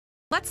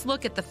Let's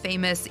look at the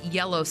famous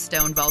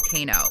Yellowstone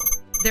volcano.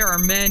 There are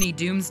many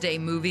doomsday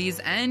movies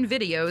and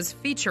videos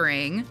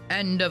featuring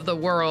end of the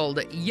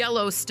world,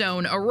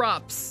 Yellowstone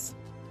erupts.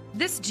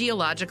 This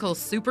geological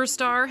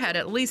superstar had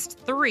at least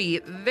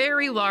 3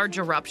 very large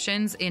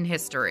eruptions in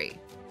history.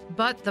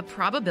 But the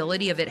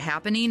probability of it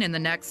happening in the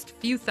next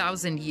few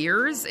thousand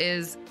years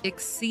is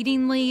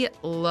exceedingly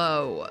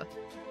low.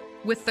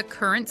 With the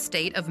current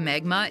state of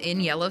magma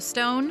in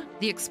Yellowstone,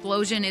 the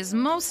explosion is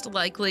most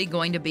likely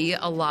going to be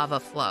a lava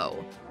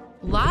flow.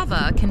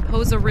 Lava can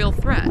pose a real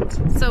threat,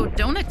 so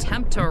don't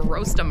attempt to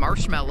roast a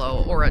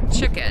marshmallow or a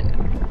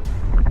chicken.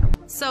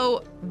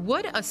 So,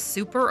 would a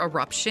super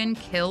eruption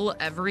kill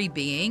every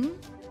being?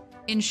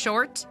 In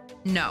short,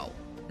 no.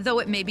 Though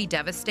it may be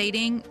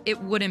devastating, it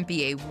wouldn't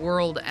be a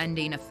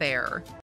world-ending affair.